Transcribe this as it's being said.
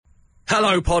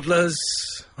Hello, Podlers.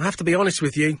 I have to be honest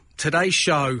with you, today's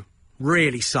show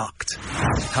really sucked.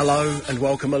 Hello and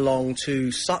welcome along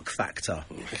to Suck Factor.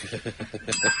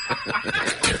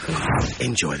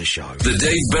 Enjoy the show. The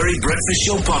Dave Berry Breakfast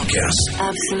Show Podcast.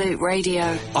 Absolute Radio.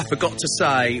 I forgot to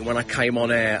say when I came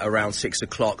on air around 6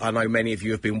 o'clock, I know many of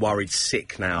you have been worried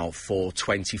sick now for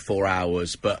 24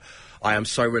 hours, but I am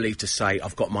so relieved to say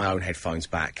I've got my own headphones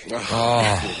back.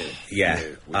 Oh, yeah.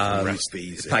 Rest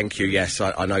easy. Thank you, yes,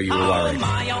 I know you were worried.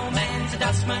 My old man's a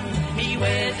dustman, he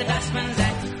wears a dustman's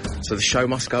hat. So the show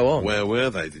must go on. Where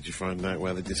were they? Did you find out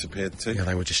where they disappeared to? Yeah,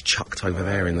 they were just chucked over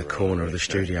there in the corner of the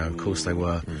studio. Of course they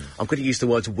were. I'm going to use the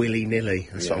words willy-nilly.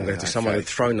 That's what I'm going to do. Someone had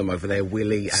thrown them over there,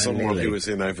 willy and Someone nilly. who was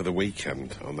in over the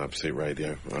weekend on Absolute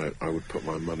Radio, I would put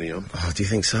my money on. Oh, do you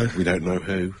think so? We don't know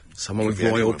who. Someone with Could be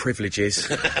royal anyone. privileges.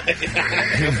 Could be.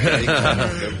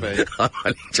 I'm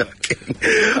only joking.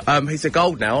 He's a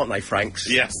gold now, aren't they, Franks?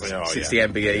 Yes, they are, Since yeah.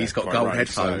 the MBE, he's got quite gold right,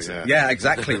 headphones. so, yeah,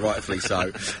 exactly, rightfully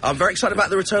so. I'm very excited about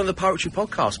the return of the Poetry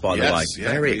Podcast, by the way. Yes,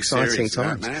 yeah, Very new exciting series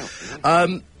out times.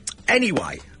 now.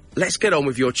 Anyway, let's get on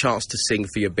with your chance to sing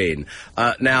for your bin.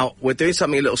 Now, we're doing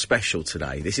something a little special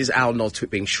today. This is our nod to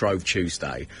it being Shrove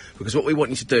Tuesday, because what we want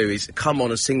you to do is come on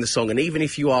and sing the song, and even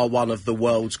if you are one of the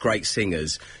world's great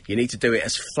singers, you need to do it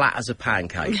as flat as a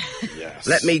pancake. Yes.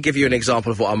 Let me give you an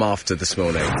example of what I'm after this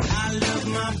morning. I love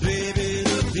my baby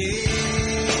to be.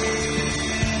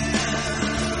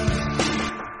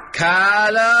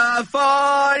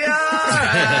 California,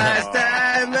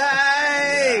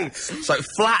 So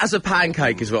flat as a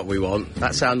pancake is what we want.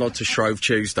 That's our nod to Shrove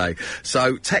Tuesday.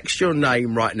 So text your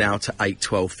name right now to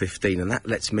 81215, and that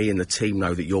lets me and the team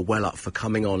know that you're well up for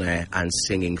coming on air and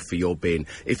singing for your bin.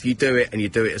 If you do it and you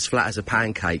do it as flat as a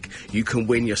pancake, you can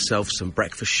win yourself some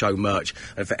Breakfast Show merch.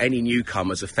 And for any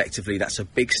newcomers, effectively, that's a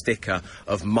big sticker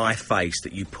of my face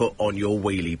that you put on your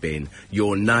wheelie bin.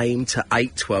 Your name to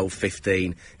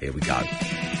 81215. Here we go.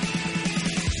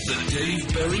 The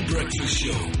Dave Berry Breakfast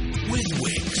Show with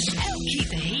Wix. Help keep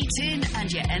the heat in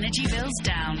and your energy bills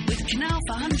down with Knauf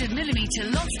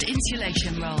 100mm loft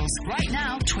insulation rolls. Right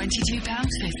now,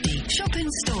 £22.50. Shop in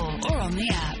store or on the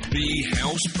app. Be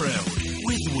house proud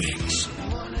with Wix.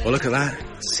 Well, look at that.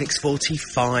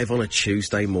 6:45 on a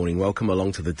Tuesday morning. Welcome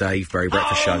along to the Dave Berry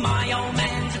Breakfast Show. My old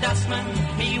man's a dustman,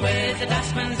 he wears a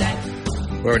dustman's hat.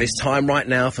 Where it is time right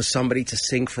now for somebody to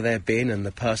sing for their bin, and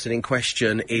the person in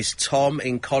question is Tom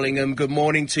in Collingham. Good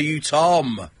morning to you,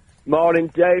 Tom. Morning,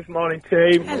 Dave. Morning,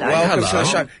 team. Welcome to the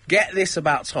show. Get this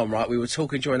about Tom, right? We were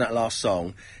talking during that last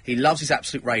song. He loves his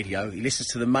Absolute Radio. He listens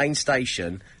to the main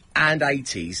station and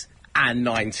 80s and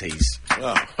 90s.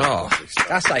 Oh.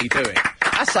 That's how you do it.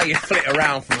 That's how you flit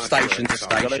around from station to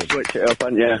Gotta station. switch it up,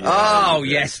 haven't you? Oh,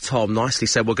 yes, Tom. Nicely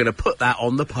said. We're going to put that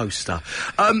on the poster.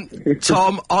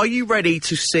 Tom, are you ready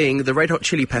to sing the Red Hot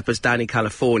Chili Peppers Down in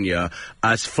California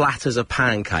as flat as a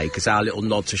pancake as our little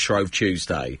nod to Shrove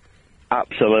Tuesday?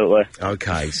 Absolutely.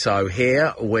 Okay, so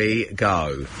here we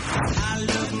go. I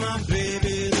love my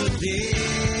baby to be.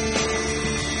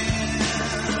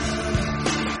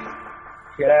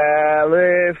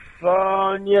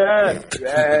 California,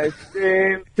 rest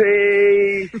in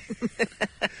peace.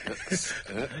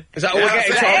 Is that all we're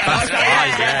getting, Tom? That's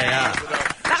fine, yeah.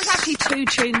 That was actually too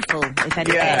tuneful, if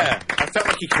anything. Yeah, I felt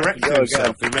like he corrected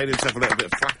himself. He made himself a little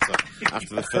bit flatter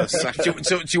after the first section.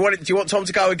 Do you want Tom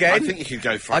to go again? I think you could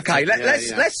go flatter. Okay,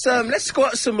 let's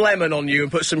squirt some lemon on you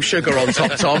and put some sugar on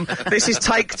top, Tom. This is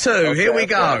take two. Okay, Here we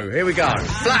go. okay. Here we go.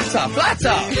 Flatter.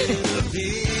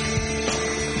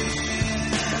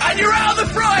 And you're out of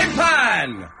the frying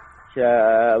pan.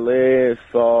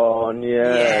 California.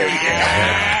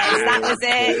 Yes, that was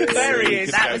it. There he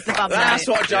is. That was the bum That's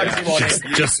note. what Josie wanted.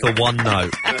 Just the one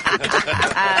note.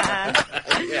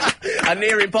 A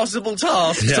near impossible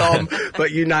task, Tom,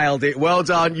 but you nailed it. Well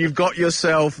done. You've got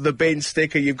yourself the bin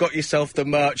sticker. You've got yourself the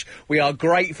merch. We are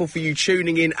grateful for you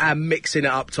tuning in and mixing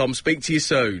it up, Tom. Speak to you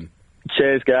soon.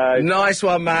 Cheers, guys. Nice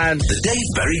one, man. The Dave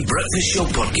Berry Breakfast Show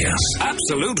Podcast.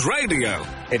 Absolute Radio.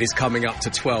 It is coming up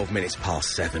to 12 minutes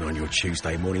past 7 on your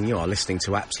Tuesday morning. You are listening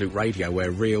to Absolute Radio,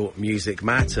 where real music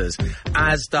matters,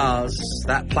 as does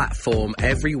that platform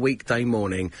every weekday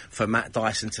morning for Matt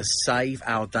Dyson to save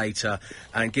our data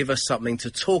and give us something to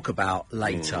talk about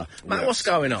later. Matt, yes. what's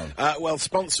going on? Well,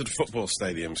 sponsored football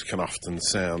stadiums can often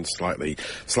sound slightly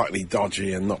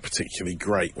dodgy and not particularly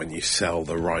great when you sell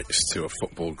the rights to a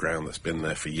football ground that's been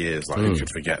there for years. Like, who could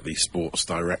forget the Sports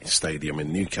Direct Stadium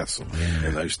in Newcastle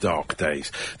in those dark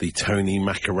days? The Tony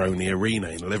Macaroni Arena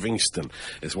in Livingston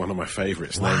is one of my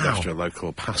favourites, named after a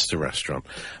local pasta restaurant.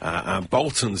 And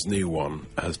Bolton's new one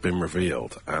has been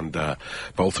revealed, and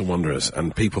Bolton Wanderers,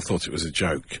 and people thought it was a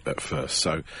joke at first.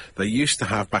 So they used to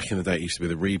have, back in the day, it used to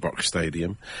be the Reebok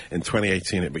Stadium. In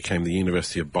 2018, it became the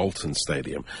University of Bolton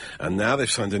Stadium. And now they've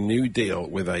signed a new deal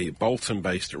with a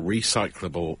Bolton-based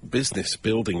recyclable business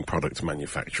building product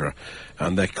manufacturer,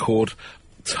 and they're called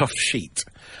Tough Sheet.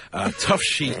 Tough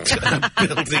Sheet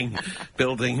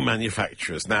building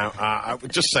manufacturers. Now,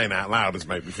 just saying out loud has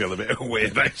made me feel a bit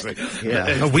weird, actually.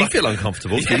 Yeah, we feel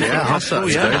uncomfortable. So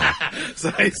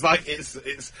it's like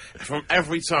it's from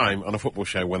every time on a football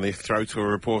show when they throw to a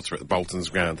reporter at the Bolton's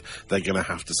ground, they're going to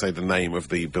have to say the name of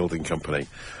the building company.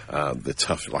 The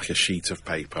tough, like a sheet of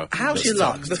paper. How's your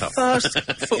luck? The first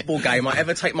football game I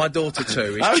ever take my daughter to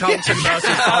is Charlton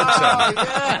versus Bolton.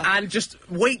 And just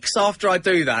weeks after I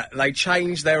do that, they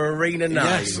change their arena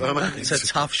name to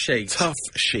Tough Sheet. Tough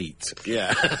Sheet,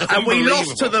 yeah. And we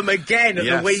lost to them again at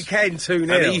the weekend, 2-0.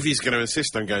 And Evie's going to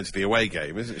insist on going to the away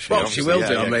game, isn't she? Well, she will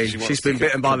do. I mean, she's been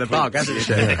bitten by the bug, hasn't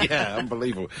she? Yeah,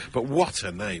 unbelievable. But what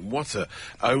a name. What a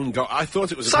own goal. I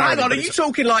thought it was a So hang on, are you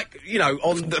talking like, you know,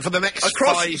 on... For the next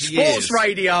across 5 years. Sports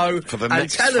radio For the and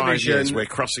next television. 5 years, we're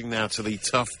crossing now to the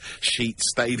Tough Sheet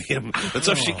Stadium. The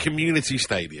Tough Sheet Community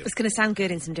Stadium. It's going to sound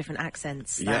good in some different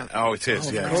accents. Yeah, it is,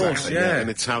 exactly. yeah. In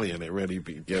Italian, it really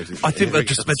goes... I think they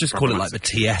just call it like the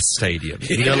TS Stadium.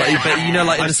 You know,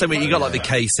 like in the same way you got like the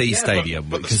KC Stadium,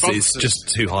 but because it's just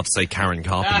too hard to say Karen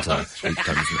Carpenter.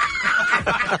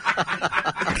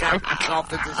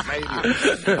 Carpenter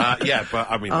Stadium.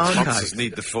 But I mean, the sponsors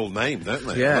need the full name, don't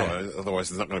they? Yeah. Otherwise,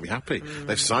 they're not going to be happy.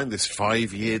 They've signed this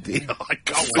 5-year deal. I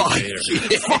can't 5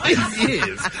 years. 5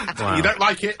 years. Wow. You don't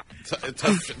like it?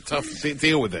 Tough.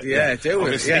 Deal with it. Yeah, deal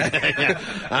with it.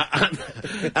 And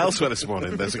elsewhere this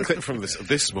morning, there's a clip from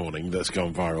this morning that's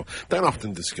gone viral. Don't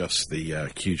often discuss the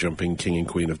queue-jumping king and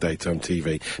queen of daytime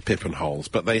TV, Pip and Holes,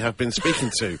 but they have been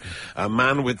speaking to a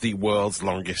man with the world's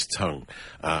longest tongue,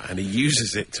 and he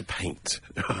uses it to paint.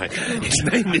 Right. His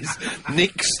name is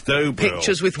Nick Stobril.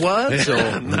 Pictures with words,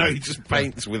 or...? No, he just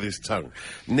paints with his tongue.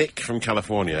 Nick from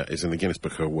California is in the Guinness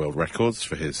Book of World Records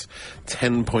for his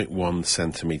 10.1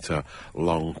 centimetre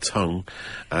long tongue,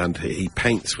 and he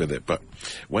paints with it, but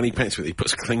when he paints with it, he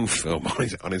puts cling film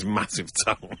on his massive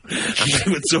tongue. And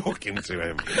they were talking to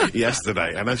him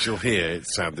yesterday, and as you'll hear, it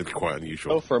sounded quite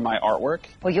unusual. For my artwork.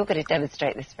 Well, you're going to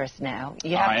demonstrate this for us now.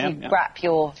 You have to wrap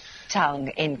your tongue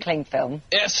in cling film.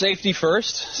 Yeah, safety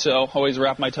first. So always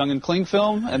wrap my tongue in cling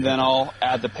film, and then I'll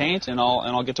add the paint, and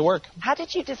I'll get to work. How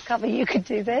did you discover you could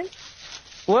do this?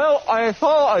 Well, I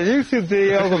saw a YouTube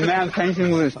video of a man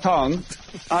painting with his tongue.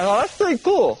 I thought, that's pretty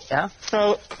cool. Yeah.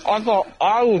 So I thought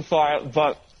I would try it,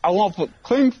 but I want to put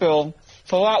cling film,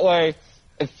 so that way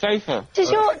it's safer. Does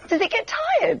it get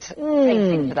tired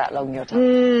painting for that long in your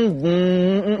tongue?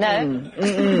 No?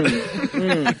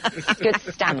 Good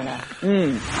stamina.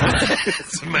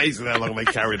 It's amazing how long they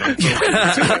carried on.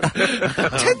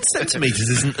 10 centimetres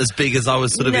isn't as big as I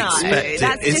was sort of expecting.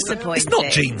 That's disappointing. It's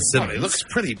not Gene Simmons. It looks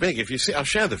pretty big. If you see, I'll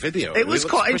share the video. It was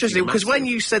quite interesting, because when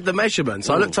you said the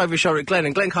measurements, I looked over your shoulder at Glenn,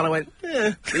 and Glenn kind of went,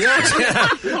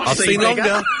 I've seen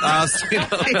longer.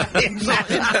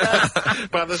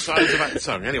 By the size of that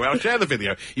tongue. Anyway, I'll share the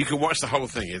video. You can watch the whole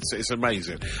thing. It's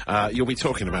amazing. You'll be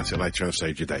talking about it later on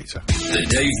Save Your Data. The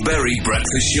Dave Berry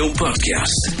Breakfast Show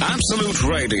Podcast. Absolute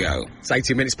Radio. It's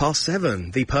 18 minutes past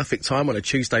 7. The perfect time on a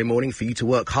Tuesday morning for you to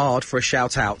work hard for a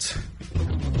shout-out.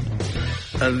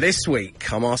 And this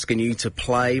week, I'm asking you to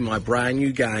play my brand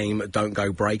new game, Don't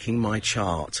Go Breaking My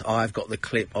Chart. I've got the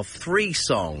clip of 3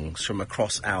 songs from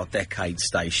across our decade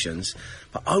stations,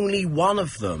 but only one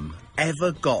of them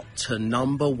ever got to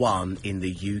number 1 in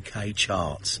the UK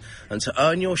charts. And to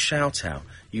earn your shout-out,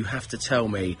 you have to tell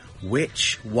me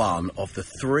which one of the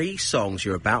 3 songs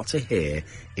you're about to hear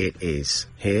it is.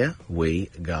 Here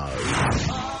we go.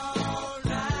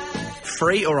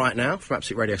 Free All Right Now from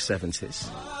Absolute Radio 70s.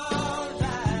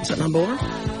 Is that number 1?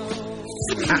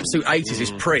 Absolute 80s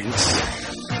is Prince.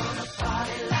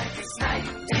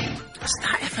 Was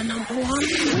that ever number 1?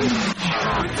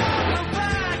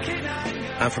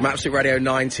 And from Absolute Radio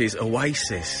 90s,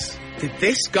 Oasis. Did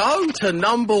this go to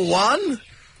number 1?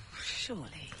 Surely.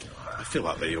 I feel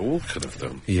like they all could have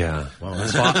done. Yeah. Well,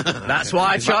 that's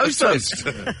why I chose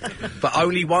them. But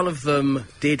only one of them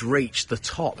did reach the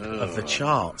top of the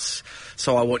charts.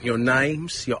 So I want your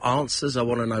names, your answers. I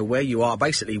want to know where you are. I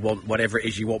basically want whatever it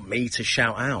is you want me to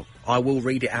shout out. I will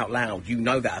read it out loud. You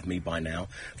know that of me by now.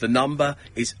 The number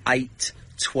is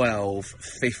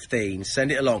 81215.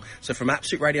 Send it along. So from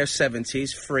Absolute Radio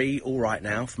 70s, Free, All Right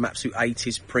Now. From Absolute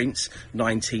 80s, Prince,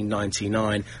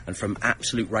 1999. And from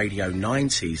Absolute Radio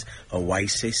 90s,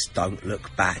 Oasis, Don't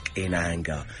Look Back in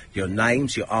Anger. Your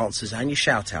names, your answers and your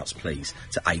shout-outs, please,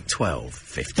 to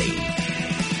 81215.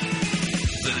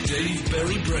 The Dave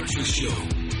Berry Breakfast Show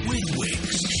with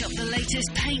Wix. Shop the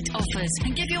latest paint offers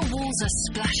and give your walls a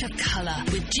splash of colour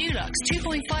with Dulux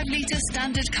 2.5 litre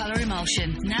standard colour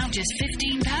emulsion. Now just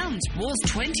 £15, was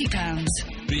 £20.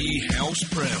 Be house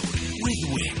proud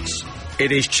with Wix.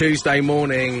 It is Tuesday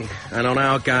morning, and on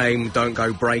our game, Don't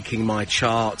Go Breaking My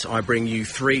Chart, I bring you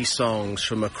 3 songs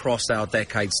from across our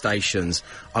decade stations,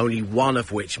 only one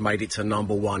of which made it to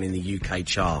number 1 in the UK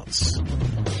charts.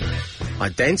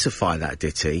 Identify that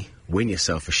ditty, win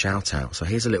yourself a shout-out. So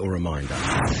here's a little reminder.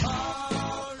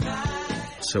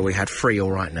 So we had Free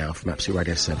All Right Now from Absolute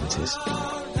Radio 70s.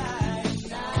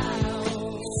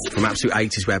 From Absolute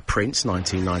 80s, we had Prince,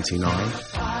 1999.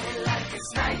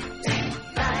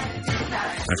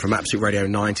 And from Absolute Radio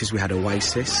 90s, we had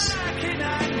Oasis.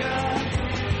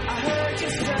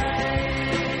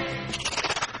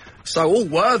 So all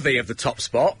worthy of the top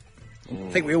spot.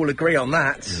 I think we all agree on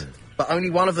that. Yeah. But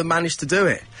only one of them managed to do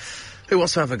it. Who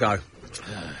wants to have a go?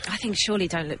 I think surely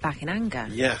Don't Look Back in Anger.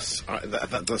 Yes,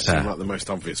 that does seem like the most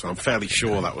obvious one. I'm fairly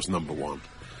sure that was number 1.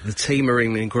 The team are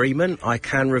in agreement. I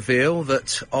can reveal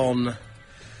that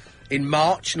in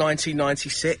March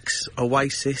 1996,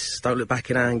 Oasis, Don't Look Back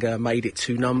in Anger, made it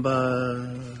to number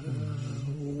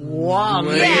 1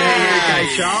 in the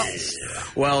UK charts.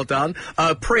 Well done.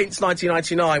 Prince,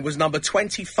 1999, was number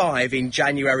 25 in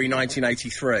January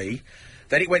 1983.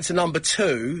 Then it went to number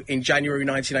 2 in January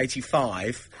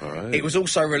 1985. Right. It was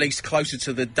also released closer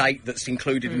to the date that's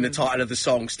included in the title of the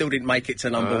song. Still didn't make it to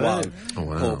number 1. Oh,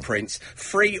 wow. Poor Prince.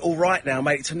 Free All Right Now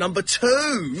made it to number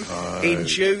 2 in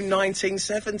June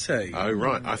 1970. Oh,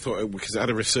 right. I thought because it had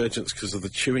a resurgence because of the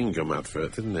chewing gum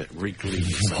advert, didn't it? Wrigley.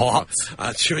 What?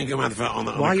 Chewing gum advert on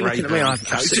Why are you looking at me? I've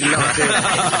absolutely no idea.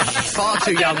 Far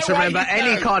too young to remember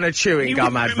any kind of chewing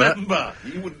gum advert.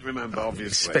 You wouldn't remember,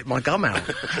 obviously. Spit my gum out.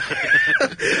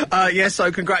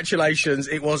 So congratulations.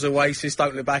 It was Oasis,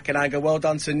 Don't Look Back in Anger. Well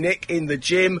done to Nick in the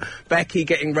gym, Becky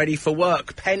getting ready for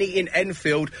work, Penny in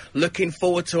Enfield looking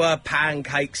forward to her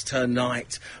pancakes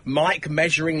tonight, Mike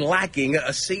measuring lagging at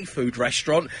a seafood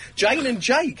restaurant, Jane and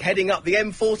Jake heading up the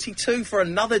M42 for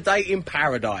another day in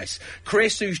paradise,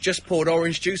 Chris who's just poured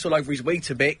orange juice all over his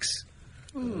Weetabix.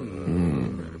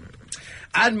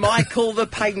 And Michael the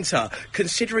painter,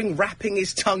 considering wrapping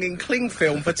his tongue in cling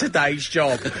film for today's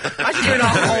job. Imagine doing a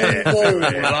whole ball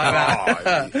like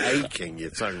that. Aching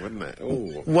your tongue, wouldn't it?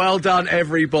 Ooh. Well done,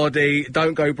 everybody.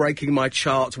 Don't Go Breaking My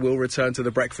Chart. We'll return to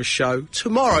the breakfast show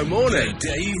tomorrow morning.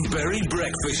 The Dave Berry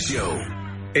Breakfast Show.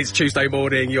 It's Tuesday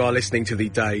morning. You are listening to the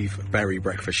Dave Berry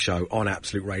Breakfast Show on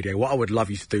Absolute Radio. What I would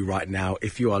love you to do right now,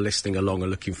 if you are listening along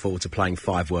and looking forward to playing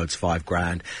 5 words,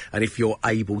 £5,000, and if you're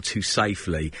able to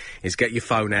safely, is get your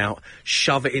phone out,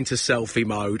 shove it into selfie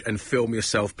mode, and film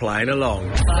yourself playing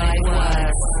along. 5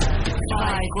 words,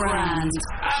 £5,000.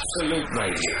 Absolute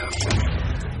Radio.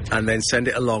 And then send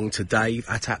it along to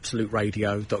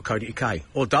dave@absoluteradio.co.uk.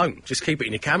 Or don't. Just keep it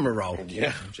in your camera roll.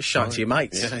 Yeah. Just show it to your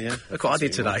mates. Yeah. Look what I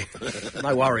did today.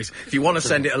 No worries. If you want to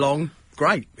send it along,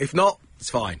 great. If not, it's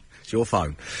fine. It's your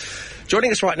phone.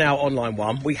 Joining us right now on line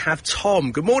 1, we have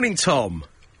Tom. Good morning, Tom.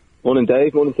 Morning,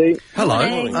 Dave. Morning, Pete. Hello.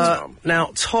 Morning, Tom.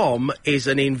 Now, Tom is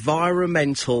an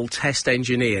environmental test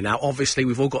engineer. Now, obviously,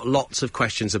 we've all got lots of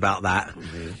questions about that,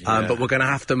 but we're going to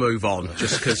have to move on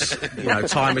just because,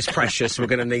 time is precious. We're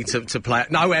going to need to play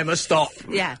it. No, Emma, stop.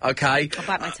 Yeah. Okay. I'll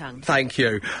bite my tongue. Thank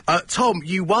you. Tom,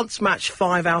 you once matched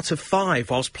 5 out of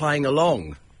 5 whilst playing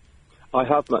along. I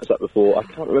have matched that before. I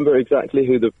can't remember exactly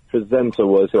who the presenter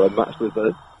was who I matched with,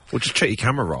 though. Well, just check your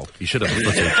camera roll. You should have.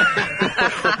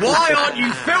 Why aren't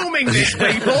you filming this,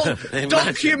 people?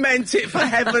 Document it, for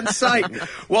heaven's sake.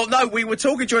 Well, no, we were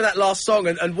talking during that last song,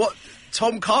 and what...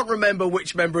 Tom can't remember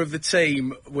which member of the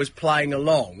team was playing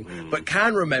along, but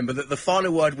can remember that the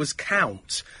final word was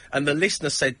count, and the listener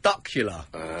said duckula.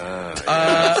 Yes.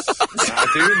 I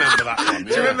do remember that one. Do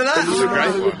you remember that? It was a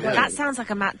great one. Yeah. That sounds like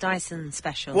a Matt Dyson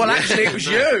special. Well, actually, it was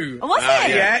you. Oh, was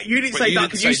it? Yeah, you didn't But say you duck,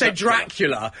 didn't because you say said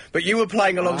Dracula, but you were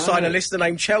playing alongside a listener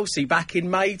named Chelsea back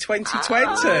in May 2020.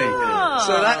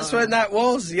 So that's when that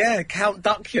was, Count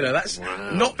Duckula. That's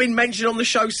not been mentioned on the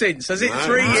show since, has it?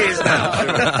 3 years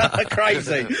now.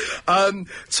 Crazy.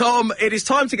 Tom, it is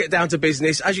time to get down to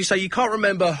business. As you say, you can't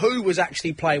remember who was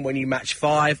actually playing when you matched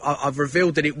 5. I've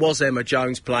revealed that it was Emma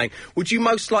Jones playing. Would you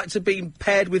most like to be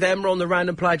paired with Emma on the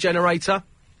random player generator?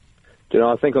 Do you know,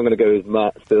 I think I'm going to go with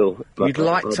Matt still. You'd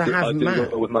like to have I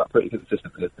Matt? do with Matt pretty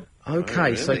consistently.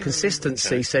 Okay, so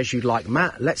consistency says you'd like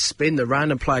Matt. Let's spin the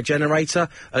random player generator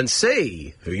and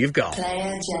see who you've got.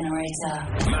 Player generator.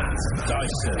 Matt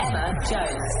Dyson. Emma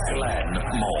Jones. Glenn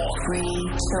Moore. Free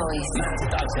choice.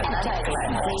 Matt Dyson.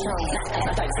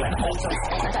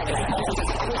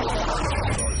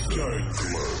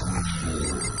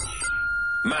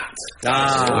 Matt.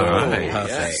 Ah, Right, perfect.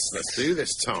 yes, let's do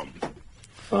this, Tom.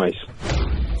 Nice.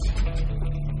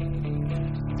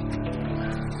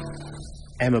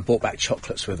 Emma brought back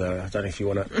chocolates with her. I don't know if you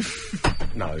want to...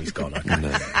 No, he's gone. Okay.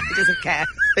 He doesn't care.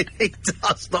 He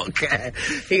does not care.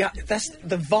 That's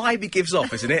the vibe he gives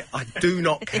off, isn't it? I do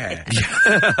not care.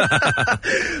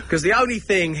 Because the only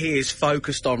thing he is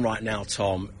focused on right now,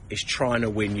 Tom, is trying to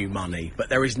win you money. But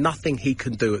there is nothing he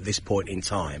can do at this point in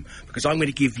time. Because I'm going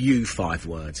to give you 5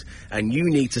 words. And you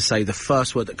need to say the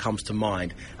first word that comes to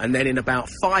mind. And then in about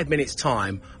 5 minutes'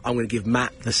 time, I'm going to give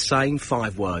Matt the same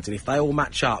 5 words. And if they all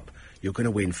match up, you're going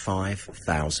to win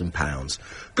 £5,000.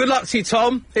 Good luck to you,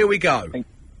 Tom. Here we go. Thank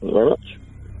you very much.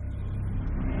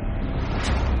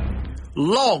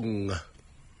 Long.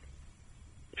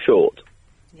 Short.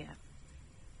 Yeah.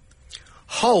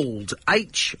 Hold.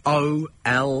 H-O-L-D.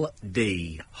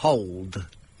 Hold.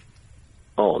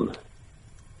 On.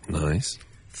 Nice.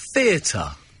 Theatre.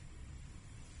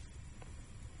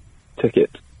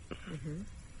 Ticket.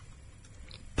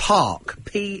 Park.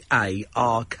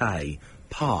 P-A-R-K.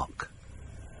 Park.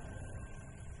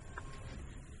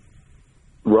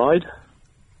 Ride.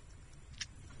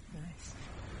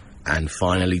 And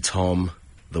finally, Tom,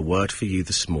 the word for you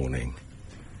this morning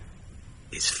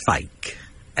is fake.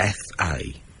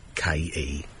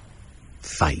 F-A-K-E.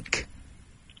 Fake.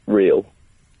 Real.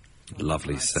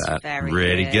 Lovely set. Very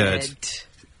really good.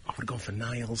 I would have gone for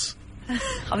nails.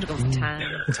 I would have gone for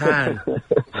tan. Tan.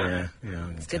 Yeah.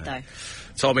 It's good, though.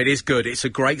 Tom, it is good. It's a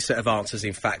great set of answers,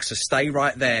 in fact, so stay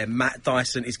right there. Matt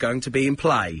Dyson is going to be in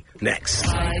play next.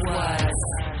 5 words.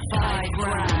 5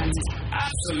 grand.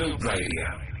 Absolute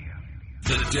Radio.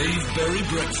 The Dave Berry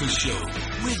Breakfast Show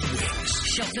with Wix.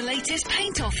 Shop the latest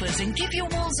paint offers and give your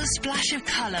walls a splash of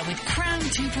colour with Crown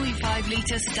 2.5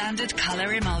 litre standard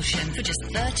colour emulsion for just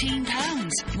 £13.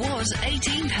 Was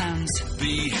 £18.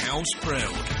 Be house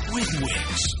proud with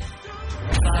Wix.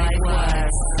 5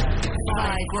 words.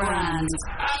 5 grand.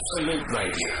 Absolute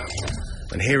Radio.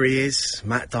 And here he is,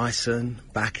 Matt Dyson,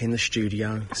 back in the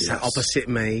studio, sat opposite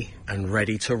me and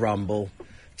ready to rumble.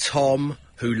 Tom,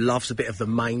 who loves a bit of the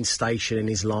main station in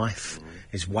his life,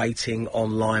 is waiting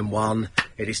on line 1.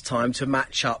 It is time to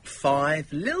match up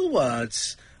 5 little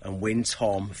words and win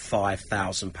Tom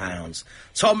 £5,000.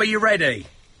 Tom, are you ready?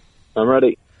 I'm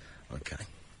ready. Okay.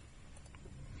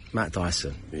 Matt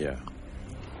Dyson. Yeah.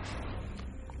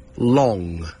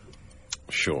 Long.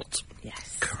 Short.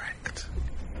 Yes. Correct.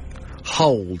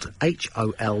 Hold.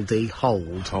 H-O-L-D.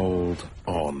 Hold. Hold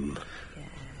on.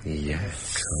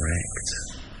 Yes. Correct.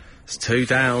 It's 2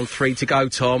 down, 3 to go,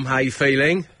 Tom. How are you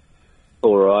feeling?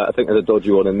 All right. I think there's a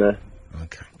dodgy one in there.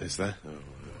 Okay. Is there? Oh,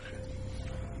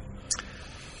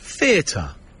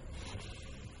 Theatre.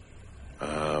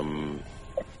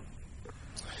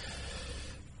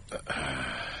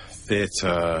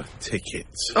 Theatre ticket.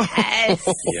 Yes.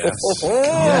 Yes.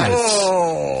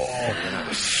 Oh.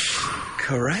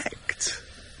 Correct.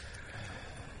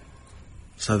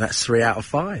 So that's 3 out of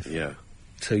 5. Yeah.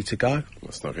 2 to go.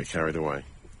 Let's not get carried away.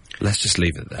 Let's just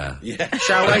leave it there. Yeah.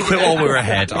 Shall we? Quit while we're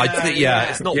ahead. I think,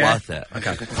 it's not worth it.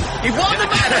 Okay. You won the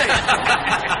money!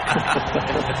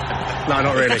 No,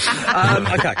 not really.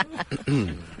 Okay.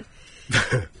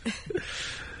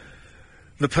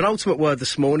 The penultimate word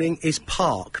this morning is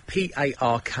park.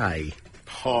 P-A-R-K.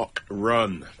 Park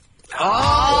run. Oh,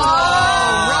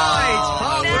 right!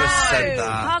 I would have said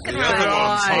that. Park and The other ride.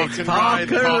 one, park and ride, Park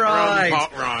and park ride. run,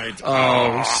 park ride.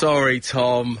 Oh, sorry,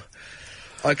 Tom.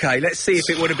 Okay, let's see if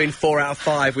it would have been 4 out of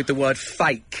 5 with the word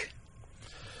fake.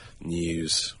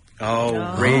 News.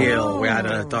 Oh, real. We had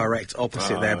a direct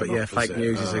opposite there, but yeah, fake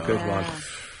news is a good one.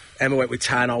 Emma went with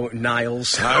tan, I went with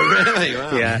nails. Oh, really?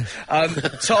 Wow. Yeah.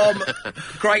 Tom,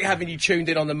 great having you tuned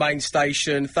in on the main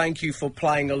station. Thank you for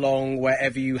playing along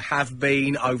wherever you have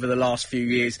been over the last few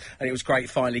years, and it was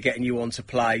great finally getting you on to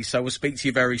play. So we'll speak to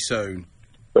you very soon.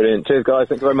 Brilliant. Cheers, guys.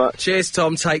 Thank you very much. Cheers,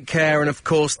 Tom. Take care. And, of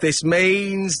course, this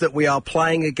means that we are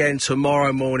playing again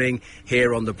tomorrow morning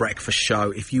here on The Breakfast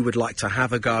Show. If you would like to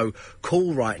have a go,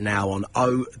 call right now on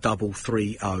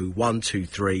 0330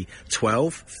 123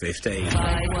 1215.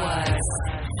 5 words.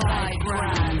 5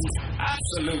 grand.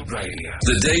 Absolute Radio.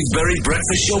 The Dave Berry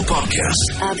Breakfast Show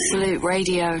podcast. Absolute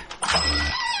Radio.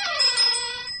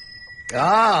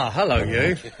 Ah, hello,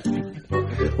 you.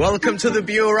 Welcome to the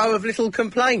Bureau of Little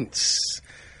Complaints.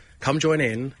 Come join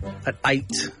in at 8,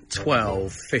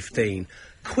 12, 15.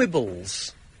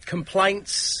 Quibbles,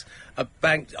 complaints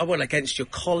against your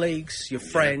colleagues, your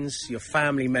friends, your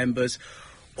family members,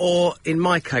 or in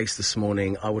my case this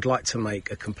morning, I would like to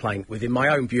make a complaint within my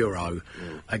own bureau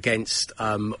against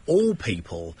all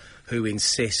people who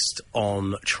insist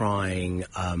on trying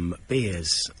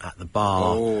beers at the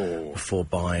bar before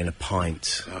buying a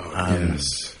pint.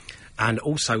 Yes. And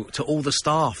also to all the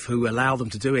staff who allow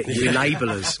them to do it, you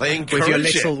enablers,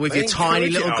 with your tiny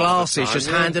little glasses, just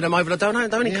handing them over. Don't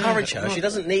encourage her. She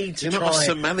doesn't need to You're try. not a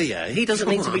sommelier. He doesn't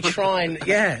need to be trying.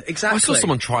 Yeah, exactly. I saw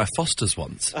someone try a Foster's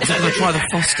once. I said, try the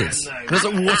Foster's. I was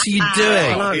like, what are you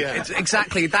doing? No,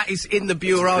 exactly. That is in the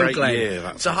bureau,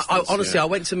 Glenn. So honestly, I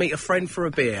went to meet a friend for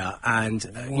a beer, and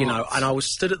and I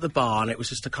was stood at the bar, and it was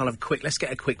just a kind of let's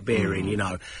get a quick beer in,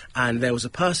 And there was a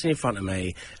person in front of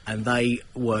me, and they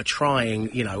were trying,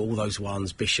 all those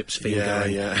ones, Bishop's Finger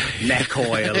and neck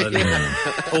oil and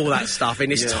all that stuff in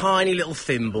this tiny little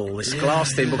thimble, this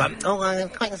glass thimble. Going,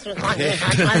 it's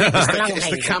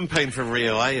the campaign for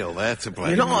real ale there to blame.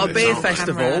 You're not at a beer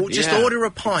festival. Just order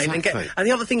a pint and get. And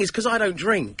the other thing is, because I don't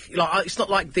drink, it's not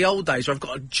like the old days where I've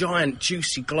got a giant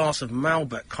juicy glass of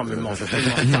Malbec coming off in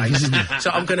my face.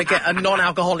 So I'm going to get a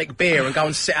non-alcoholic beer and go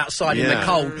and sit outside in the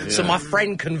cold so my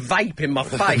friend can vape in my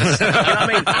face. You know what I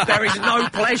mean? There is no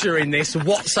pleasure in this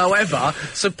whatsoever.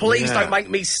 So please don't make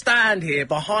me stand here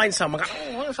behind someone. I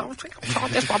think I've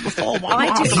tried this one before.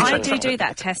 I do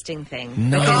that testing thing.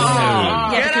 No. Get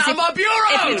out of my bureau!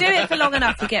 If you do it for long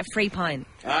enough, you get free pint.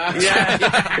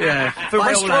 Yeah. The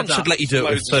restaurant should let you do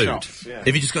it with food. shots,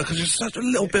 If you just go, just a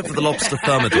little bit for the lobster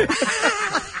thermidor.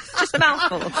 Just a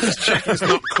mouthful. Just check it's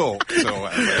not corked or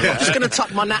whatever. I'm just going to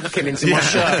tuck my napkin into my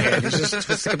shirt here.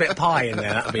 Just stick a bit of pie in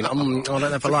there. That'd be. I don't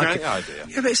know if I like it. Idea.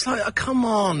 Yeah, but it's like, come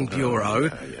on, Bureau.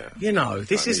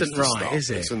 This isn't right, is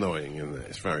it? It's annoying, isn't it?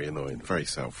 It's very annoying, very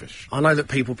selfish. I know that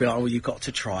people be like, "Oh, you've got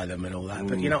to try them and all that,"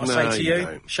 but you know what I say to you?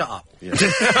 Don't. Shut up. Yeah.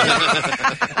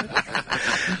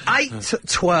 8,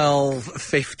 12,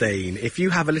 15. If you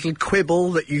have a little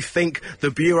quibble that you think the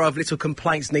Bureau of Little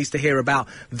Complaints needs to hear about,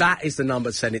 that is the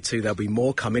number to send it to. There'll be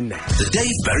more coming next. The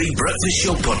Dave Berry Breakfast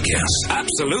Show Podcast.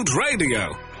 Absolute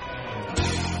Radio.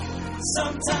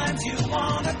 Sometimes you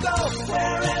wanna go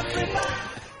where everybody...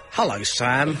 Hello,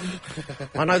 Sam.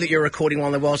 I know that you're recording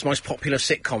one of the world's most popular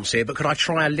sitcoms here, but could I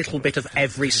try a little bit of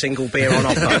every single beer on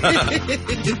offer?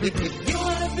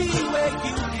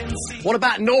 What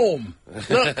about Norm?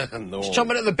 Look, Norm. he's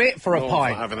chomping at the bit for a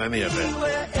pint. Not having any of it.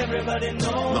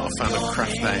 Not a fan of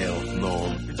craft ale,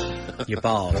 Norm. You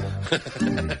bard.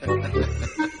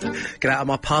 Get out of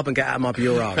my pub and get out of my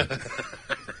bureau.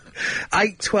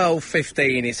 8, 12,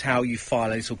 15 is how you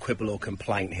file a little quibble or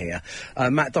complaint here.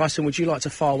 Matt Dyson, would you like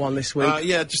to file one this week?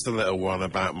 Yeah, just a little one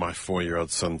about my 4-year-old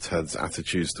son Ted's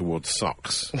attitudes towards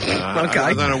socks. Okay.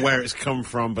 I don't know where it's come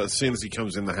from, but as soon as he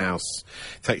comes in the house,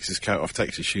 takes his coat off,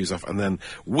 takes his shoes off, and then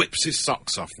whips his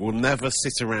socks off. Will never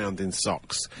sit around in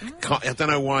socks. I don't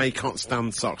know why he can't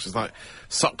stand socks. It's like,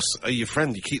 socks are your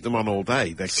friend. You keep them on all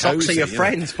day. They're Socks cozy, are your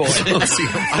friends, boy.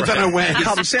 I don't know where.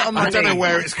 Come sit on my I don't know knee.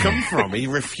 where it's come from. He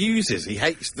refuses. He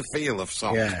hates the feel of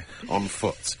sock on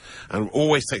foot, and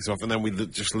always takes them off. And then we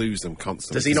just lose them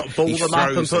constantly. Does he not ball them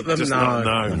up and put them? No,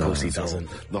 of course he doesn't.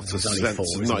 Not a He's only sense. 4,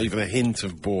 isn't Not he? even a hint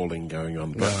of balling going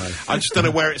on. But I just don't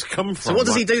know where it's come from. So what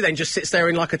does he do then? Just sits there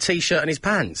in like a t-shirt and his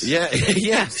pants? Yeah,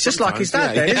 yeah. It's just like his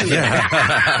dad then, isn't it?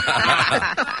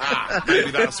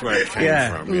 Maybe that's where it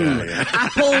came from. Yeah.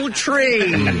 Apple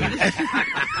tree.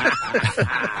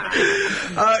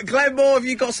 Glenn Moore, have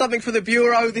you got something for the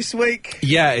Bureau this week?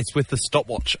 Yeah, it's with the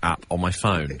stopwatch app on my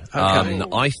phone.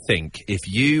 I think if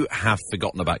you have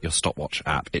forgotten about your stopwatch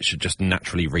app, it should just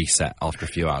naturally reset after a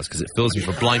few hours because it fills me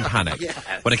with a blind panic.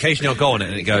 When occasionally I'll go on it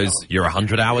and it goes, "You're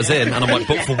 100 hours in," and I'm like,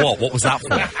 "Booked for what? What was that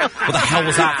for? What the hell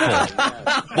was that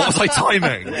for? What was I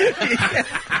timing?"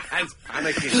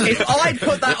 If I'd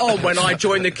put that on when I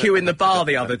joined the queue in the bar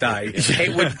the other day,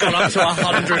 it would have gone up to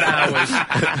 100 hours,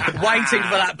 waiting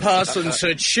for that person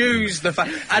to choose the...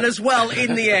 And as well,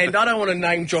 in the end, I don't want to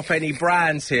name drop any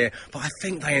brands here, but I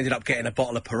think they ended up getting a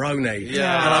bottle of Peroni.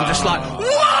 Yeah. And I'm just like,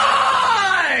 why?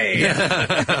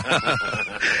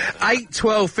 8,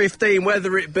 12, 15,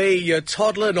 whether it be your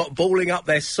toddler not balling up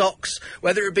their socks,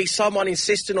 whether it be someone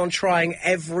insisting on trying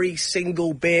every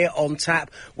single beer on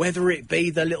tap, whether it be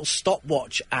the little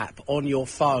stopwatch app on your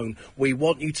phone, we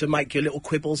want you to make your little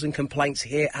quibbles and complaints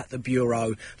here at the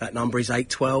Bureau. That number is 8,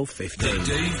 12, 15. The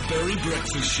Dave Berry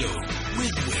Breakfast Show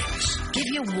with Wix. Give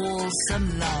your walls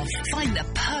some love. Find the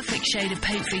perfect shade of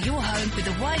paint for your home with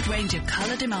a wide range of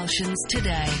coloured emulsions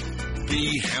today.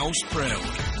 Be house proud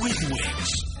with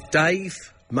Wix. Dave,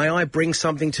 may I bring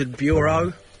something to the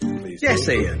bureau? Please Yes,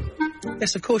 do. Ian.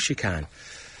 Yes, of course you can.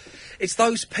 It's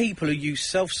those people who use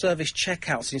self-service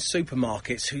checkouts in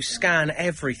supermarkets who scan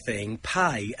everything,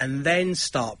 pay, and then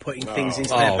start putting things into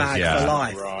their bag for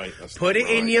life. Right, that's Put it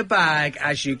in your bag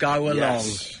as you go along.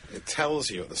 Yes. It tells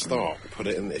you at the start. Put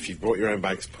it in. If you've brought your own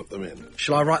bags, put them in.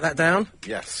 Shall I write that down?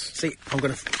 Yes. See, I'm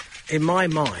going to... In my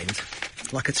mind,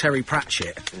 like a Terry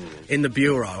Pratchett, in the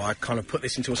bureau, I kind of put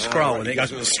this into a scroll and it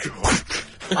goes up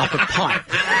a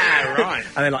pipe. Right.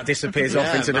 And then, like, disappears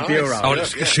off into the bureau. Oh, it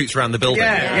just shoots around the building.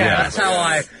 Yeah, that's how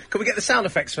I... Can we get the sound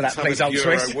effects for that, That's please, how Old the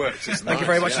bureau Swiss? works. It's Thank you nice.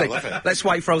 very much, Yeah, I Lee. love it. Let's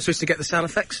wait for Old Swiss to get the sound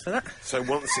effects for that. So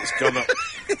once it's gone up...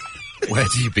 Where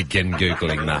do you begin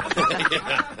Googling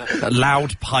that? A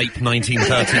loud pipe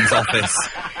 1930s office.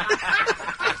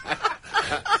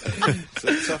 It's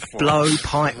a tough one. Blow,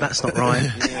 pipe, that's not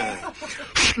right. Yeah.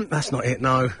 That's not it,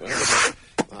 no.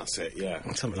 That's it, yeah.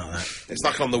 Something like that. It's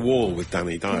like On the Wall with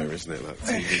Danny Dyer, isn't it? That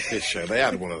TV quiz show. They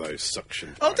had one of those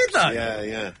suction Oh, did pipes.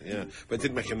 they? Yeah. But it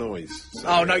did make a noise. So,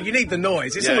 Oh, no, you need the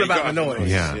noise. It's yeah, all you about gotta the have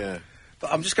noise. Yeah.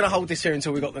 But I'm just going to hold this here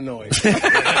until we got the noise.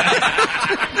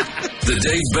 The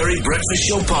Dave Berry Breakfast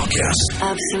Show Podcast.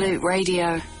 Absolute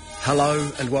Radio.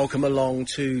 Hello and welcome along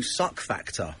to Suck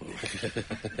Factor.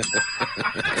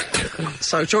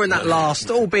 So during that last,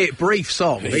 albeit brief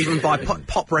song, even by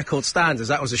pop record standards,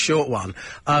 that was a short one,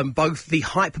 both the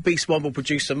Hyperbeast Womble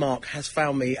producer Mark has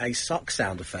found me a suck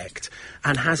sound effect,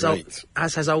 and as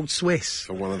has Old Swiss.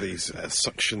 For one of these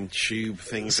suction tube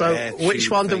things. So air which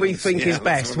tube one do we things. think Yeah, is that's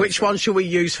best? what Which one shall we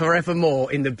use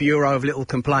forevermore in the Bureau of Little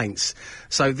Complaints?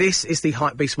 So this is the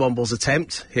Hypebeast Womble's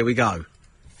attempt. Here we go.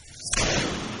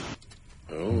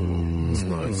 That's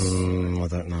nice. I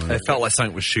don't know. It felt like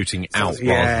something was shooting out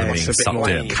Yeah, rather than it's being a bit sucked more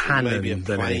in. cannon Maybe a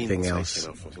than plane anything taking else.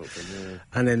 off or something, yeah.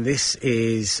 And then this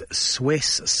is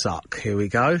Swiss Suck. Here we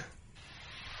go.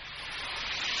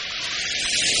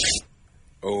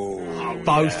 Oh,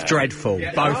 Both dreadful.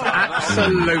 Both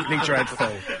absolutely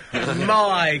dreadful.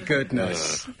 My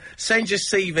goodness. Send your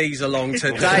CVs along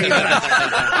to Dave.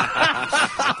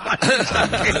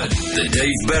 The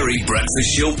Dave Berry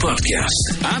Breakfast Show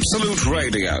Podcast. Absolute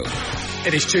Radio.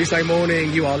 It is Tuesday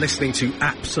morning. You are listening to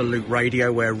Absolute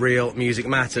Radio, where real music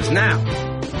matters. Now,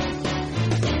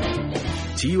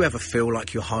 do you ever feel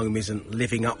like your home isn't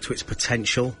living up to its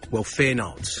potential? Well, fear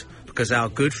not, because our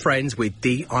good friends with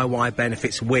DIY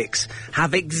Benefits Wix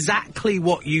have exactly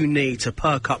what you need to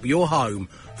perk up your home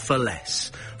for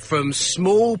less. From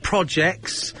small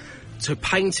projects to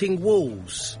painting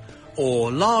walls,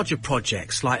 or larger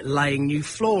projects like laying new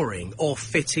flooring or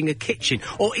fitting a kitchen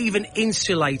or even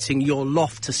insulating your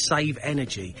loft to save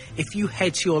energy. If you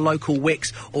head to your local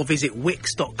Wix or visit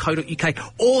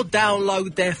wix.co.uk or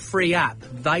download their free app,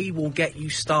 they will get you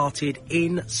started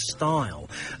in style.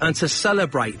 And to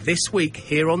celebrate this week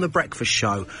here on The Breakfast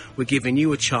Show, we're giving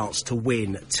you a chance to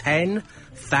win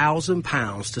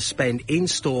 £10,000 to spend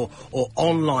in-store or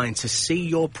online to see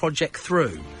your project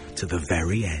through to the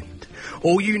very end.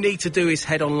 All you need to do is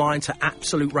head online to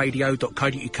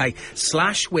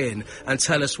absoluteradio.co.uk/win and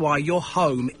tell us why your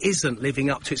home isn't living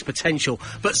up to its potential,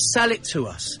 but sell it to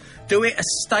us. Do it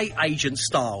estate agent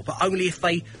style, but only if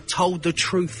they told the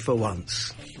truth for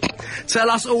once. Tell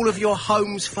us all of your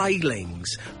home's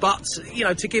failings, but, you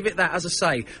know, to give it that, as I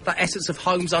say, that essence of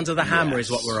homes under the hammer is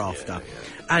what we're after.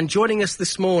 And joining us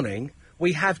this morning,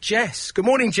 we have Jess. Good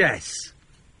morning, Jess.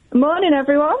 Morning,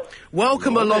 everyone.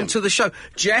 Welcome along to the show.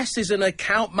 Jess is an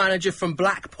account manager from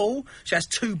Blackpool. She has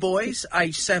two boys,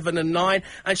 aged 7 and 9,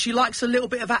 and she likes a little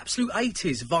bit of Absolute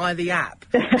 80s via the app.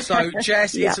 So,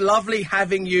 Jess, it's lovely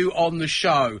having you on the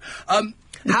show.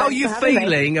 How are you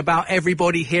feeling about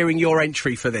everybody hearing your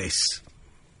entry for this?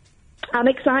 I'm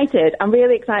excited. I'm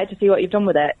really excited to see what you've done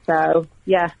with it. So,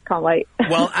 yeah, can't wait.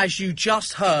 Well, as you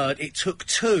just heard, it took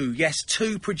two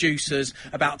producers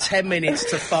about 10 minutes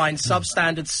to find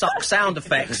substandard suck sound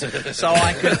effects. So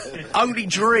I could only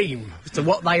dream as to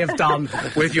what they have done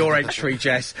with your entry,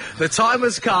 Jess. The time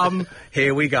has come.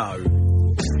 Here we go.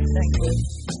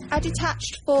 A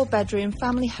detached 4-bedroom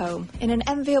family home in an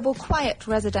enviable quiet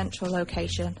residential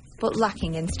location, but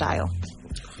lacking in style.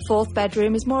 4th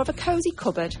bedroom is more of a cosy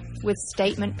cupboard with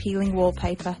statement peeling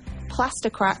wallpaper, plaster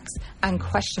cracks and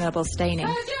questionable staining.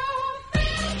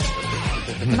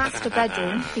 Master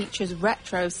bedroom features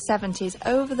retro 70s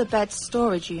over-the-bed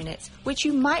storage units, which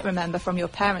you might remember from your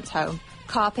parents' home.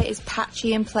 Carpet is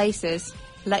patchy in places.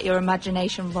 Let your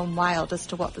imagination run wild as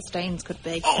to what the stains could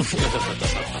be.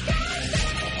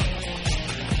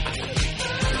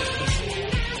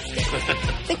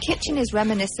 The kitchen is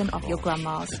reminiscent of your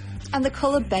grandma's. and the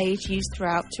colour beige used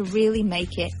throughout to really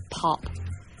make it pop.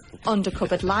 Under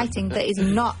cupboard lighting that is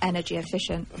not energy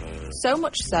efficient. So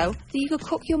much so that you could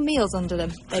cook your meals under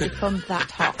them. They become that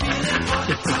hot.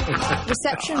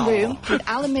 Reception room with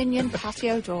aluminium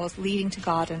patio doors leading to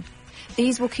garden.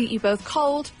 These will keep you both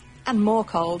cold and more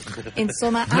cold in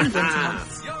summer and winter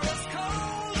months.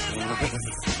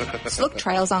 Slug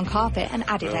trails on carpet and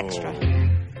added extra.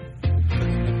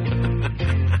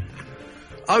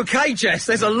 Okay, Jess,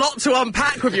 there's a lot to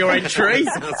unpack with your entry.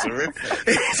 That's horrific.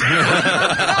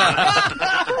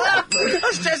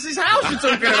 That's Jess's house we're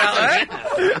talking about there.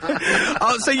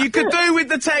 Oh, so you could do with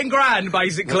the 10 grand,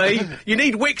 basically. You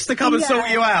need Wix to come and sort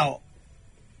you out.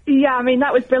 Yeah, I mean,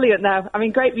 that was brilliant, though. I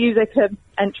mean, great music and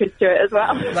entries to it as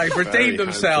well. They've redeemed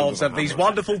themselves of these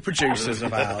wonderful producers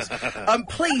of ours.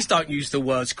 Please don't use the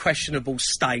words questionable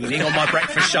staining on my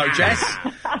breakfast show, Jess.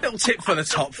 Little tip for the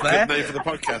top there. Good name for the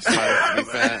podcast, though, to be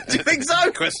fair. Do you think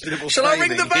so? Questionable Shall I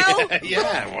ring the bell?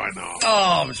 Yeah, why not?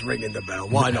 Oh, I'm just ringing the bell.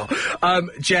 Why not?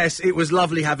 Jess, it was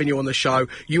lovely having you on the show.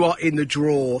 You are in the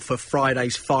draw for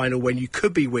Friday's final when you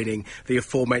could be winning the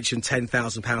aforementioned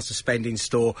 £10,000 to spend in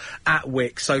store at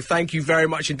Wix. So thank you very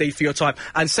much indeed for your time.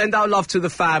 And send our love to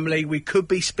the family. We could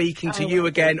be speaking to you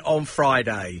again on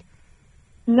Friday.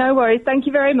 No worries. Thank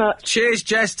you very much. Cheers,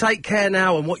 Jess. Take care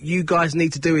now. And what you guys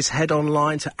need to do is head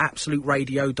online to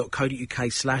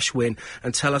absoluteradio.co.uk/win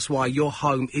and tell us why your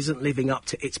home isn't living up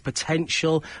to its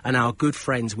potential. And our good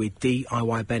friends with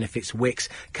DIY Benefits Wix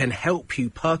can help you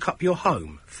perk up your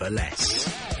home for less.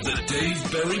 The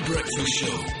Dave Berry Breakfast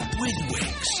Show with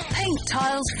Wix. Paint,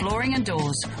 tiles, flooring and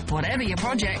doors. Whatever your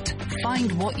project,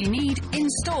 find what you need in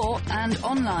store and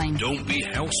online. Don't be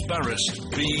house embarrassed,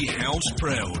 be house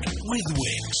proud with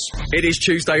Wix. It is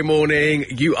Tuesday morning.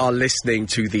 You are listening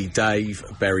to the Dave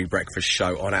Berry Breakfast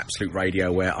Show on Absolute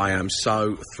Radio, where I am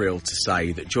so thrilled to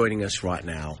say that joining us right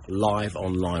now, live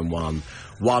on line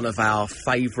one of our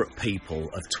favourite people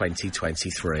of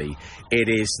 2023. It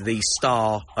is the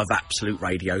star of Absolute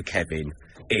Radio, Kevin.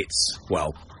 It's,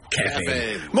 well,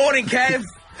 Kevin. Morning, Kev.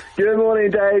 Good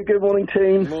morning, Dave. Good morning,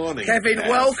 team. Morning, Kevin,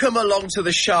 welcome along to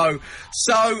the show.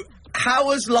 So,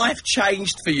 how has life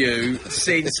changed for you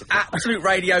since Absolute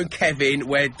Radio Kevin,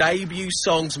 where debut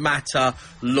songs matter,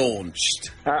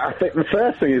 launched? I think the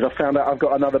first thing is I found out I've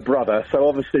got another brother, so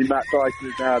obviously Matt Dyson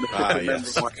is now an official member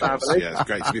of my family. Yeah, it's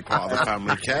great to be part of the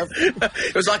family, Kev.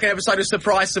 It was like an episode of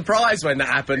Surprise, Surprise when that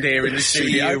happened here in the See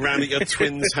studio. you around at your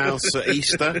twins' house at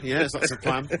Easter. Yes, that's the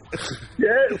plan.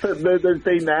 Yeah, so there's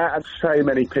been that, and so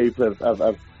many people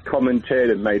have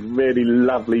commented and made really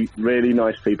lovely, really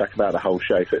nice feedback about the whole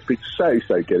show. So it's been so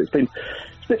good. It's been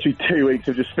literally 2 weeks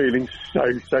of just feeling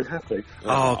so happy.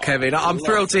 Oh, Kevin, I'm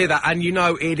thrilled to hear that. And, you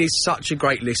know, it is such a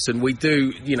great listen. We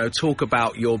do, you know, talk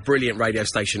about your brilliant radio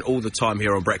station all the time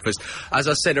here on Breakfast. As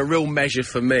I said, a real measure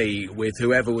for me with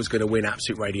whoever was going to win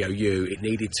Absolute Radio U, it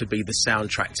needed to be the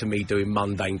soundtrack to me doing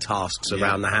mundane tasks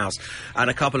around the house. And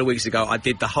a couple of weeks ago, I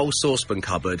did the whole saucepan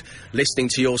cupboard, listening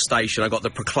to your station. I got the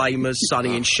Proclaimers,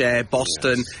 Sonny and Cher,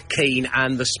 Boston, Keane,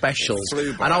 and the Specials.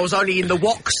 And I was only in the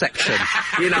Wok section,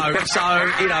 you know, so...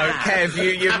 You know, Kev,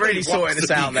 you've really sorted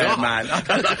us out there, man.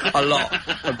 A lot.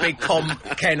 A big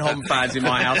Ken Hom fans in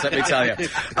my house, let me tell you.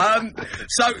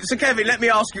 So, Kevin, let me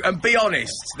ask you, and be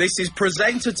honest, this is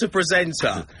presenter to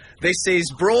presenter. This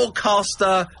is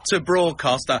broadcaster to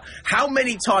broadcaster. How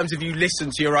many times have you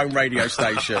listened to your own radio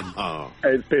station?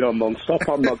 It's been on non-stop,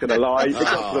 I'm not going to lie. It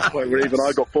got to the point where even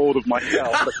I got bored of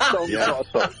myself. But song's not a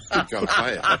song. You've got to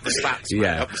play it. Up the stats,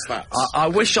 yeah. Up the stats. I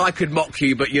wish I could mock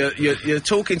you, but you're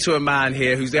talking to a man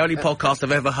here who's the only podcast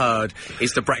I've ever heard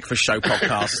is the Breakfast Show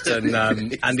podcast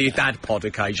and the Dad Pod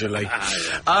occasionally.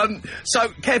 So,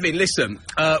 Kevin, listen,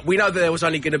 we know that there was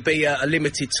only going to be a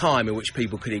limited time in which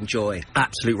people could enjoy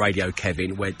Absolute Radio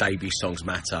Kevin, where debut songs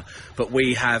matter, but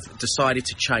we have decided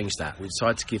to change that. We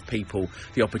decided to give people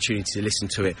the opportunity to listen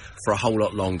to it for a whole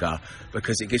lot longer,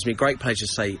 because it gives me great pleasure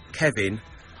to say, Kevin,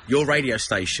 your radio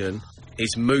station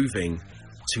is moving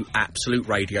to Absolute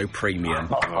Radio Premium.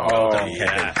 Well done,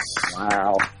 Kevin.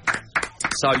 Wow.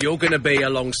 So you're going to be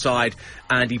alongside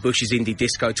Andy Bush's Indie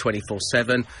Disco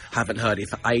 24/7. Haven't heard it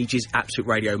for ages. Absolute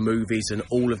Radio Movies and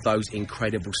all of those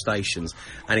incredible stations.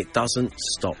 And it doesn't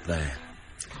stop there.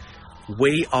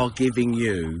 We are giving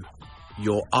you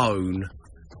your own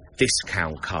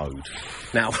discount code.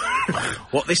 Now,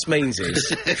 what this means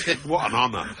is... What an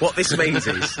honour. What this means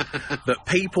is that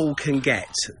people can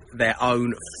get their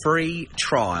own free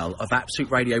trial of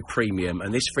Absolute Radio Premium,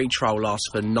 and this free trial lasts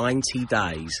for 90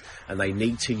 days, and they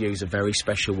need to use a very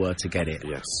special word to get it.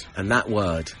 Yes. And that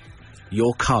word,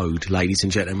 your code, ladies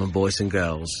and gentlemen, boys and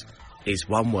girls, is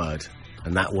one word,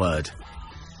 and that word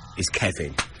is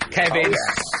Kevin. Kevin.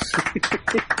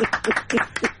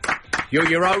 You're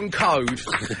your own code.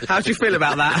 How do you feel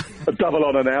about that? A double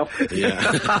honour now. Yeah.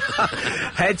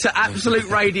 Head to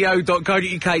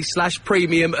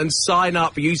absoluteradio.co.uk/premium and sign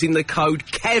up using the code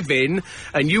Kevin,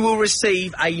 and you will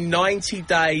receive a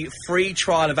 90-day free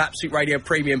trial of Absolute Radio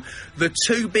Premium. The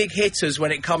two big hitters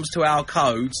when it comes to our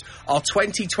codes are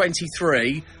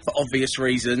 2023, for obvious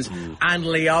reasons, and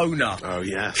Leona. Oh,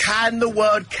 yes. Can the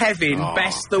word Kevin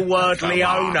best the word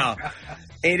Leona?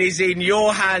 It is in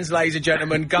your hands, ladies and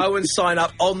gentlemen. Go and sign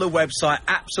up on the website,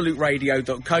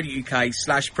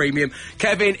 absoluteradio.co.uk/premium.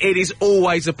 Kevin, it is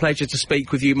always a pleasure to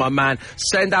speak with you, my man.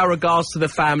 Send our regards to the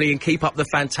family and keep up the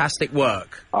fantastic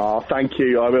work. Oh, thank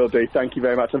you. I will do. Thank you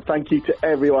very much. And thank you to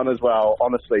everyone as well,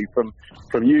 honestly, from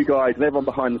you guys and everyone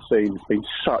behind the scenes. It's been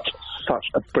such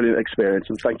a brilliant experience,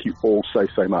 and thank you all so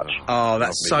much. Oh,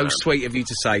 that's so sweet of you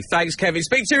to say. Thanks, Kevin.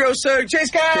 Speak to you real soon.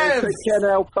 Cheers, Kev! Cheers, take care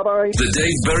now. Bye-bye. The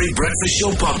Dave Berry Breakfast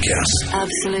Show Podcast.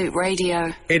 Absolute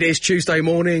Radio. It is Tuesday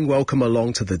morning. Welcome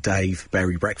along to the Dave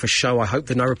Berry Breakfast Show. I hope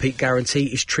the no repeat guarantee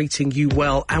is treating you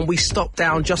well, and we stop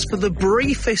down just for the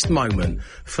briefest moment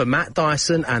for Matt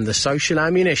Dyson and the Social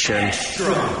Ammunition.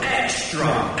 Extra!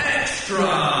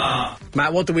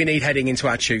 Matt, what do we need heading into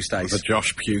our Tuesdays? The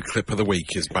Josh Pugh clip of the week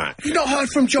is back. You've not heard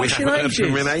from Josh in ages? We haven't heard from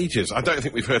him in ages. I don't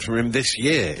think we've heard from him this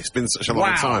year. It's been such a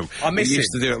long time. I miss He used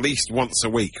to do at least once a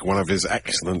week one of his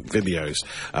excellent videos.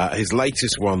 His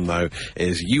latest one, though,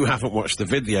 is you haven't watched the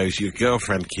videos your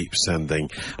girlfriend keeps sending,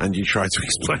 and you try to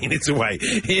explain it away.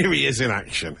 Here he is in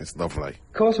action. It's lovely.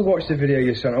 Of course I watched the video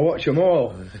you sent. I watched them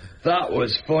all. That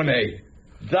was funny.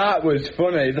 That was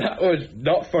funny. That was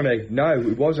not funny. No,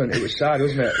 it wasn't. It was sad,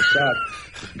 wasn't it? It was sad.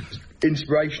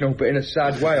 Inspirational, but in a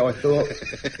sad way, I thought.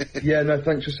 Yeah, no,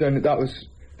 thanks for saying that. That was...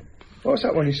 What's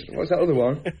that one? What's that other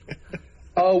one?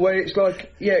 Oh, where it's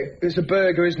like... Yeah, it's a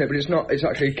burger, isn't it? But it's not. It's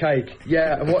actually a cake.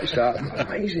 Yeah, I watched that.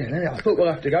 Amazing, isn't it? I thought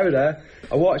we'll have to go there.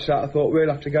 I watched that. I thought we'll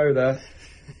have to go there.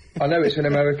 I know it's in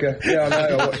America. Yeah, I know.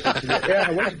 I watched it to the,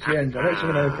 I watched it to the end. I know it's in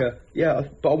America. Yeah,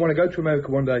 but I want to go to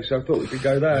America one day, so I thought we could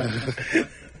go there.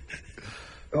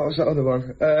 What was that other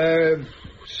one?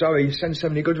 Sorry, you sent so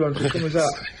many good ones. Which one was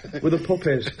that? With the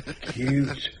puppies.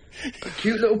 Cute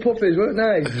little puppies, weren't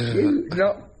they? Cute.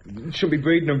 Shouldn't be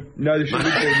breeding them. No, they shouldn't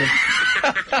be breeding them.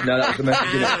 No, that was the message,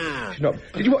 isn't it? Should not.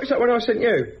 Did you watch that one I sent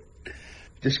you?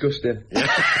 Disgusting.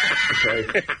 Sorry.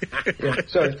 Yeah,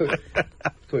 sorry, I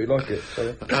thought you'd like it.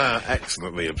 Sorry.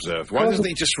 Excellently observed. Why doesn't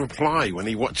he just reply when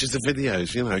he watches the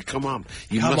videos? You know, come on.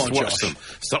 You must watch them.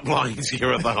 Stop lying to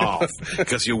your other half,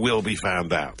 because you will be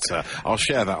found out. I'll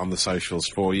share that on the socials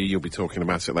for you. You'll be talking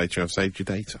about it later. I've saved your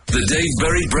data. The Dave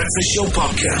Berry Breakfast Show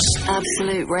Podcast.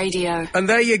 Absolute Radio. And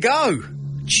there you go.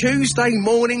 Tuesday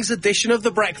morning's edition of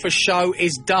The Breakfast Show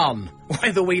is done,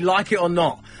 whether we like it or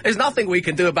not. There's nothing we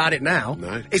can do about it now.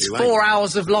 No, it's 4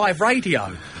 hours of live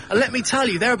radio. And let me tell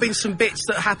you, there have been some bits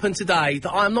that happened today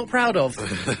that I'm not proud of.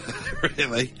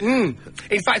 Really? In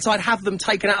fact, I'd have them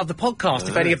taken out of the podcast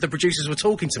if any of the producers were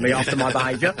talking to me after my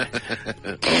behaviour.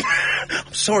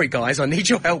 I'm sorry, guys, I need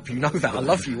your help. You know that. I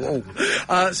love you all.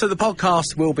 So the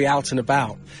podcast will be out and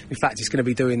about. In fact, it's going to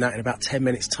be doing that in about 10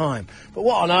 minutes' time. But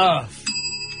what on earth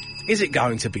is it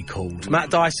going to be called?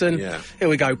 Matt Dyson, here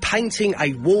we go. Painting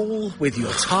a wall with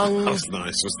your tongue. That was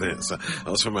nice, wasn't it? So, that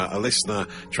was from a listener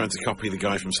trying to copy the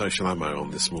guy from Social Ammo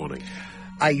on this morning.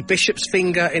 A bishop's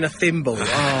finger in a thimble.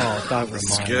 Oh, don't remind me.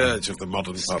 Scourge of the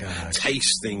modern pub.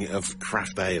 Tasting of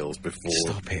craft ales before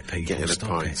Stop it, people. getting Stop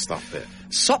a pint. it. Stop it.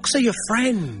 Socks are your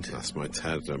friend. That's my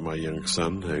Ted, my young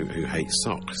son, who hates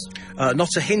socks.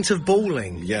 Not a hint of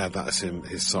balling. Yeah, that's him,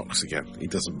 his socks again. He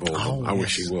doesn't ball them. I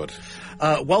wish he would.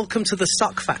 Welcome to the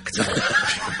Suck Factor.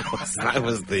 That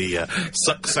was the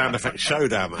suck sound effect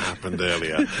showdown that happened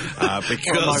earlier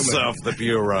because of the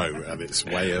Bureau and its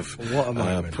way of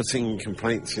putting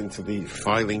complaints into the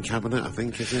filing cabinet, I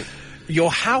think, is it?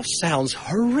 Your house sounds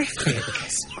horrific.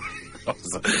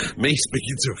 Me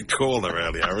speaking to a caller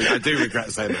earlier. I do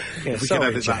regret saying that. Yeah, if we can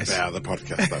edit that bit out of the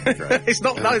podcast, that'd be great.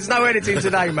 There's no editing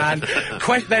today, man.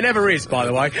 There never is, by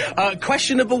the way.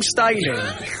 Questionable staining.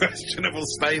 Questionable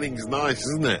staining's nice,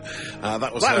 isn't it?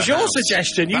 That was your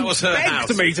suggestion. You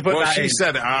begged me to put that in. She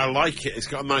said it. I like it. It's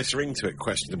got a nice ring to it,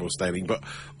 questionable staining, but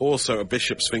also a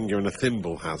bishop's finger and a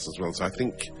thimble has as well. So I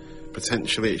think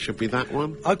potentially it should be that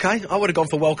one. Okay, I would have gone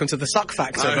for Welcome to the Suck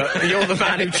Factor, but you're the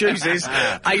man who chooses.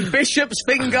 A bishop's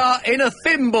finger in a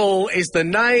thimble is the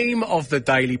name of the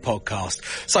daily podcast.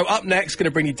 So up next, going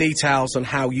to bring you details on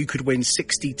how you could win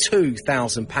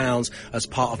 £62,000 as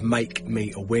part of Make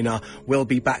Me a Winner. We'll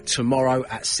be back tomorrow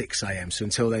at 6 a.m. So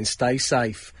until then, stay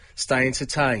safe, stay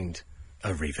entertained.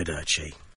 Arrivederci.